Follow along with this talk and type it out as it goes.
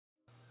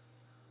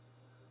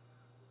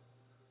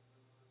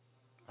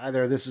Hi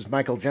there, this is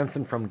Michael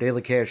Jensen from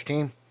Daily Cash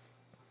Team.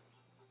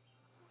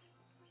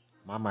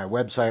 I'm on my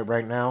website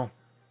right now.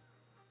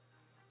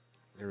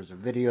 There's a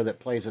video that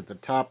plays at the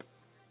top,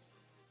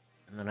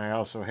 and then I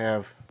also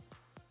have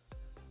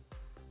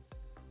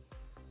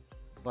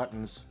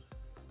buttons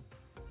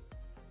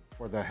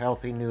for the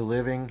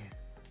HealthyNULiving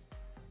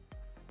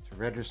to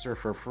register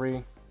for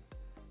free.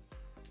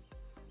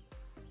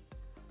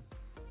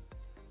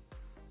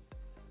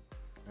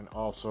 And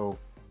also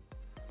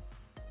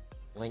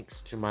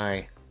links to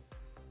my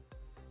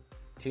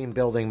team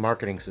building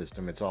marketing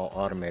system. It's all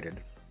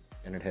automated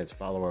and it has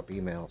follow-up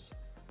emails.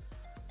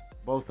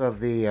 Both of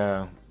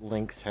the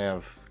links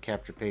have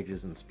capture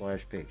pages and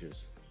splash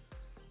pages,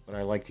 but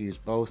I like to use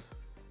both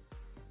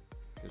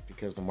just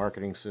because the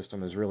marketing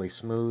system is really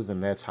smooth,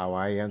 and that's how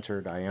I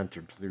entered. I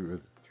entered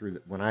through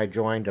when I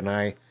joined, and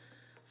I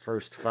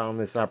first found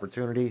this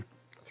opportunity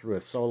through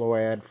a solo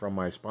ad from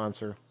my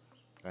sponsor.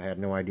 I had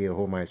no idea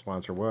who my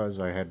sponsor was.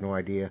 I had no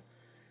idea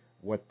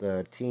what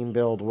the team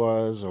build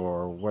was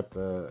or what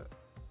the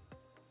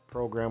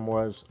program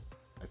was.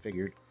 I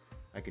figured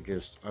I could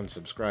just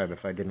unsubscribe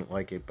if I didn't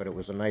like it, but it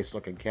was a nice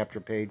looking capture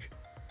page.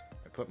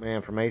 I put my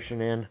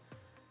information in,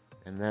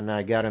 and then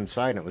I got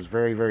inside, and it was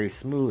very, very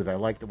smooth. I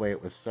liked the way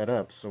it was set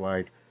up, so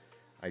I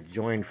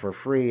joined for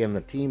free in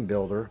the team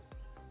builder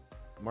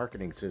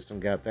marketing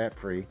system, got that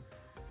free,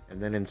 and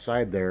then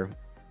inside there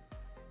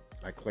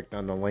I clicked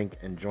on the link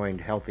and joined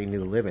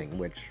HealthyNULiving,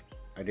 which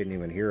I didn't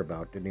even hear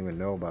about, didn't even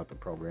know about the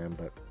program,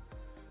 but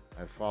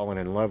I've fallen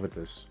in love with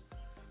this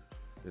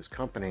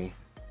company.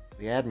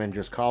 The admin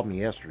just called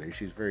me yesterday.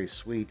 She's very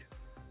sweet.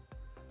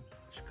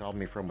 She called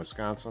me from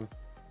Wisconsin.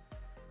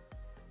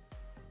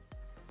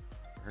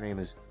 Her name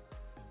is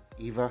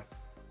Eva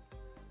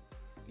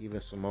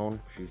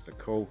Simone. She's the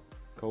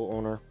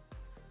co-owner.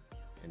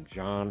 And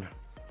John,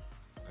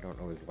 I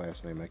don't know his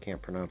last name. I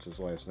can't pronounce his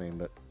last name,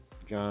 but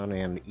John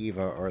and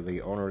Eva are the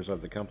owners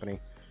of the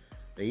company.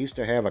 They used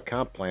to have a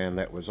comp plan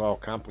that was all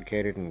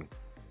complicated and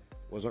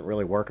wasn't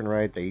really working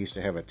right. They used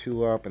to have a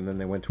 2-up, and then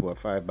they went to a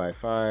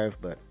 5x5,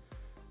 but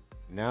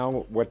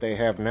now what they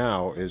have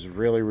now is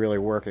really, really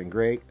working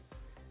great.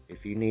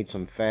 If you need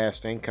some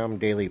fast income,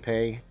 daily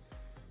pay,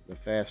 the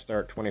Fast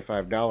Start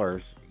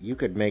 $25, you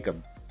could make a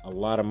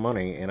lot of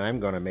money, and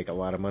I'm going to make a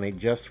lot of money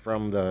just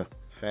from the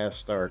Fast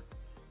Start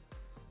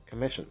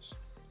commissions.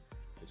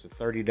 It's a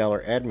 $30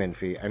 admin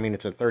fee. I mean,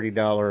 it's a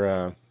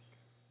 $30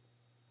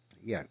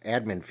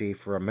 admin fee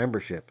for a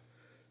membership,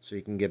 so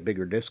you can get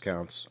bigger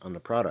discounts on the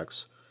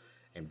products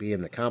and be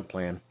in the comp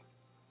plan.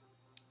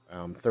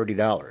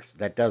 $30.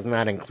 That does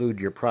not include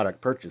your product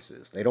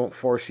purchases. They don't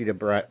force you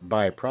to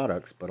buy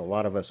products, but a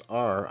lot of us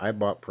are. I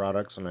bought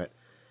products, and I'm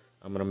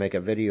going to make a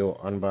video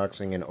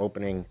unboxing and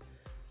opening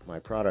my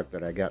product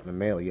that I got in the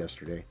mail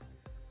yesterday.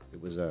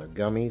 It was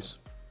gummies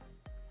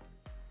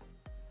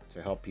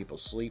to help people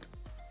sleep.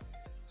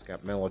 It's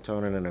got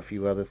melatonin and a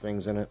few other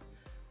things in it,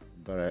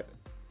 but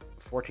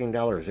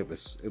 $14.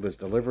 It was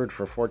delivered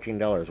for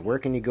 $14. Where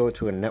can you go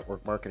to a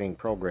network marketing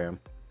program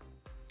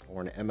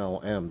or an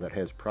MLM that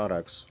has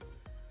products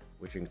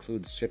which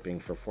includes shipping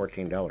for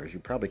 $14? You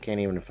probably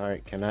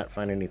cannot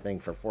find anything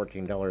for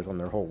 $14 on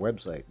their whole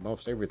website.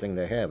 Most everything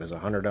they have is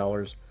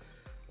 $100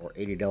 or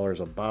 $80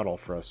 a bottle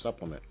for a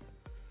supplement,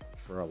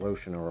 for a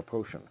lotion or a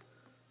potion.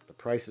 The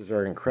prices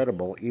are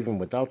incredible even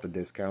without the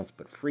discounts,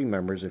 but free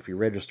members, if you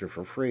register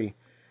for free,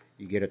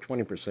 you get a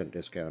 20%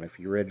 discount. If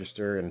you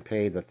register and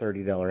pay the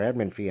 $30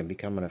 admin fee and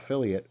become an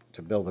affiliate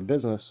to build a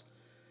business,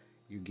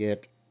 you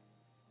get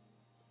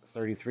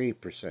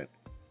 33%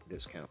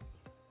 discount.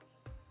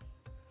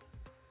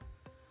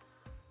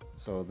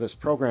 So this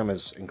program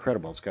is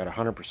incredible. It's got a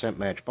 100%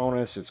 match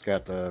bonus. It's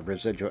got the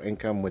residual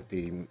income with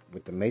the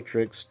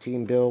Matrix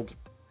team build.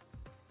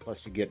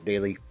 Plus you get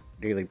daily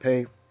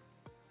pay.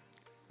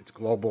 It's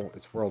global.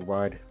 It's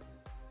worldwide.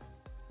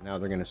 Now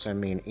they're going to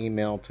send me an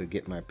email to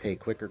get my Pay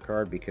Quicker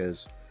card,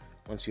 because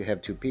once you have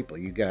 2 people,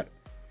 you have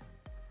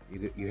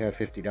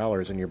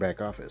 $50 in your back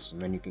office, and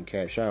then you can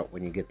cash out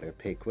when you get the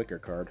Pay Quicker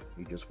card.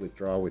 You just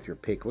withdraw with your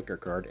Pay Quicker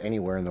card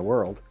anywhere in the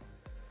world.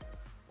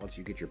 Once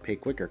you get your Pay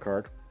Quicker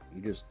card, you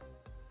just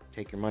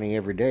take your money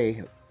every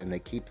day, and they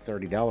keep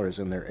 $30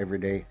 in there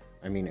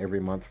every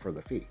month for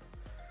the fee.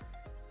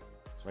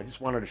 So I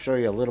just wanted to show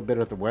you a little bit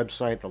of the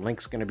website. The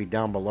link's going to be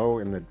down below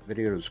in the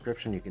video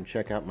description. You can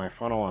check out my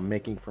funnel I'm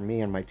making for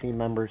me and my team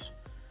members.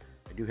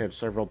 I do have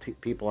several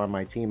people on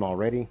my team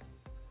already.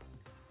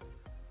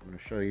 I'm going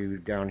to show you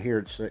down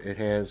here. It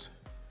has,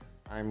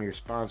 I'm your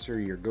sponsor,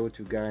 your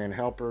go-to guy and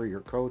helper,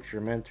 your coach,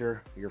 your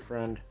mentor, your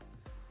friend,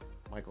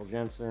 Michael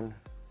Jensen.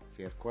 If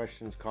you have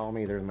questions, call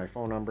me. There's my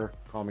phone number.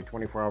 Call me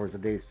 24 hours a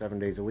day, 7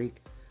 days a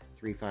week.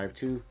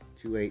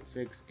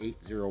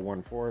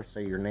 352-286-8014.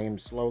 Say your name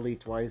slowly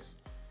twice.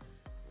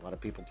 A lot of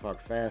people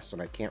talk fast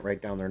and I can't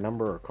write down their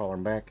number or call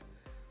them back.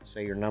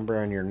 Say your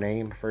number and your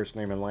name, first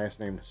name and last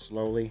name,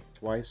 slowly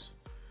twice.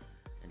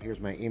 And here's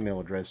my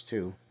email address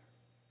too.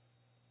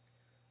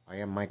 I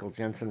am Michael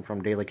Jensen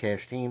from Daily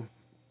Cash Team.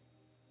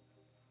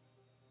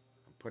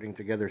 I'm putting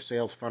together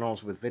sales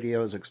funnels with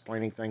videos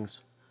explaining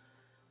things.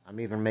 I'm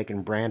even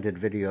making branded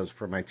videos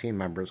for my team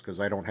members because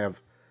I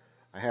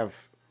have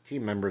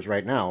team members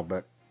right now,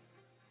 but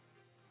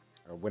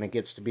when it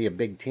gets to be a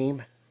big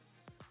team,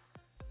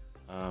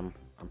 I'm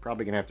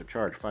probably going to have to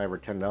charge $5 or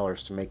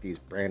 $10 to make these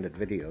branded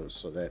videos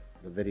so that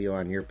the video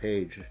on your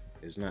page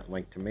is not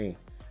linked to me.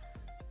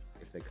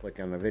 If they click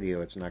on the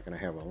video, it's not going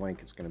to have a link.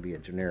 It's going to be a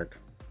generic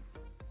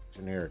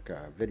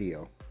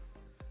video.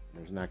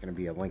 There's not going to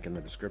be a link in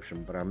the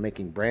description, but I'm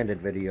making branded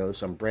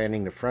videos. I'm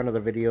branding the front of the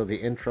video, the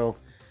intro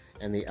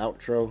and the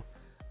outro,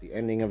 the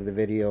ending of the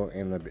video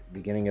and the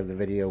beginning of the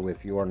video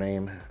with your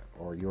name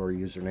or your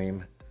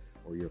username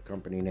or your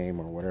company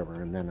name or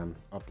whatever, and then I'm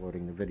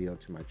uploading the video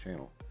to my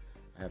channel.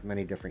 I have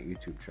many different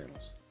YouTube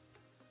channels,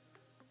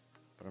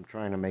 but I'm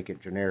trying to make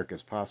it generic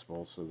as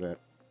possible so that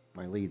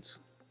my leads,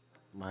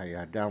 my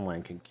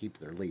downline can keep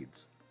their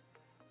leads,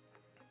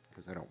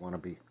 because I don't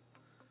want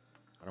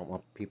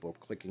people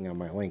clicking on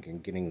my link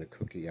and getting the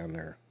cookie on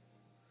their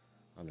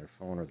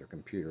phone or their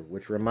computer.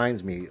 Which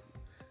reminds me,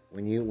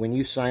 when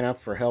you sign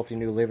up for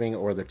HealthyNULiving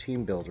or the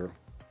Team Builder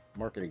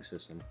marketing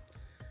system,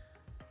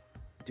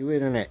 do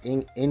it in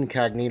an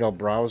incognito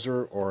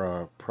browser or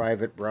a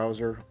private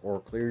browser,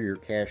 or clear your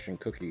cache and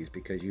cookies,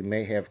 because you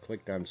may have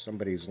clicked on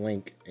somebody's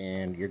link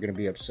and you're going to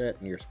be upset,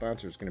 and your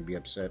sponsor is going to be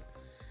upset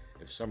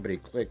if somebody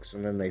clicks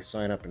and then they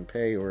sign up and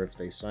pay, or if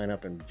they sign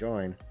up and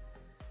join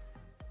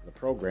the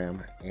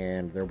program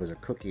and there was a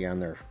cookie on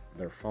their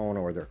phone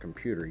or their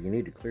computer. You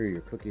need to clear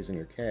your cookies and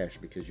your cache,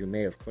 because you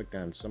may have clicked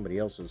on somebody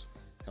else's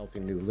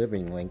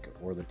HealthyNULiving link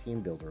or the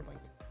Team Builder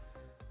link.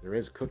 There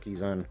is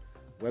cookies on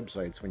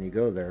websites when you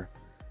go there,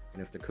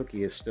 and if the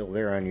cookie is still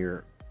there on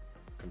your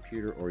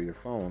computer or your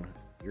phone,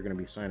 you're going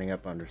to be signing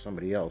up under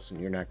somebody else, and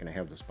you're not going to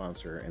have the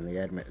sponsor and the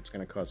admin. It's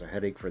going to cause a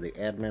headache for the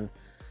admin.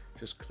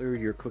 Just clear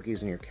your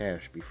cookies and your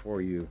cache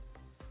before you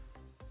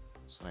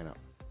sign up,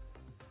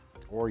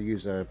 or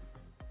use a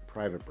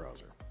private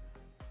browser,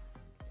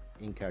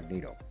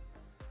 incognito,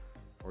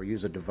 or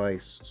use a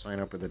device.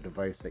 Sign up with a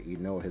device that you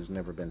know has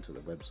never been to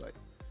the website.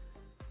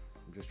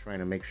 I'm just trying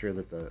to make sure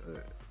that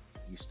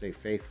you stay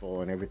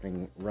faithful and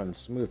everything runs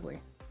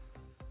smoothly,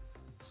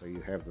 so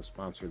you have the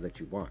sponsor that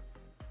you want.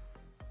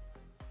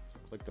 So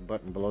click the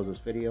button below this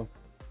video,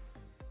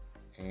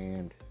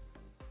 and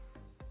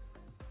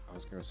I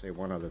was going to say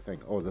one other thing.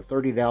 Oh, the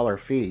 $30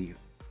 fee.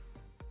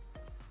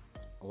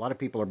 A lot of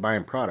people are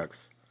buying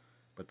products,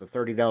 but the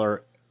 $30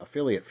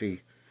 affiliate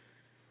fee,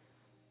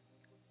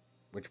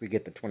 which we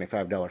get the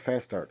 $25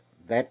 fast start,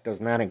 that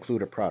does not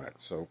include a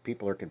product. So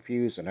people are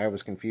confused, and I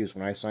was confused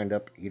when I signed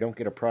up. You don't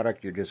get a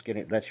product, you're just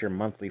getting, that's your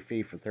monthly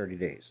fee for 30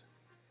 days.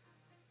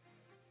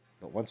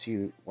 But once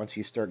you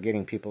start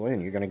getting people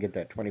in, you're going to get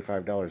that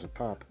 $25 a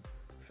pop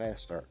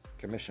fast start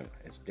commission.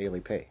 It's daily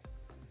pay.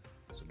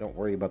 So don't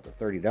worry about the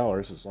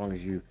 $30. As long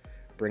as you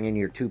bring in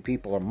your 2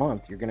 people a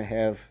month, you're going to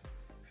have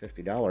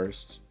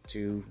 $50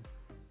 to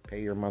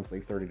pay your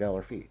monthly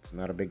 $30 fee. It's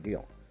not a big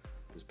deal.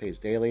 This pays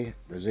daily,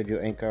 residual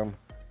income.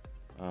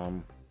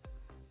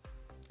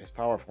 It's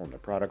powerful, and the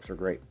products are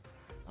great.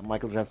 I'm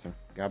Michael Jensen.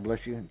 God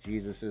bless you.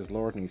 Jesus is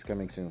Lord, and He's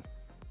coming soon.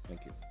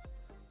 Thank you.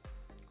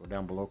 Go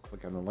down below,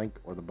 click on the link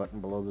or the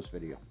button below this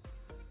video.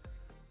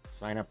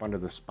 Sign up under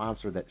the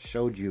sponsor that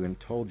showed you and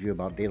told you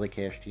about Daily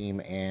Cash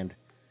Team and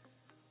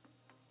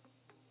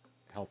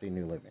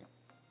HealthyNULiving.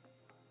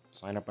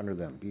 Sign up under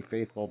them. Be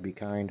faithful, be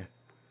kind,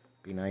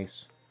 be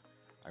nice.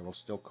 I will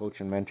still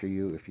coach and mentor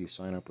you if you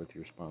sign up with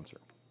your sponsor.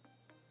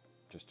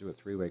 Just do a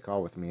 3-way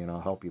call with me, and I'll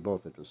help you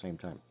both at the same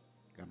time.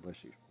 God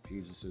bless you.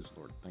 Jesus is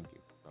Lord. Thank you.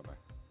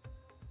 Bye-bye.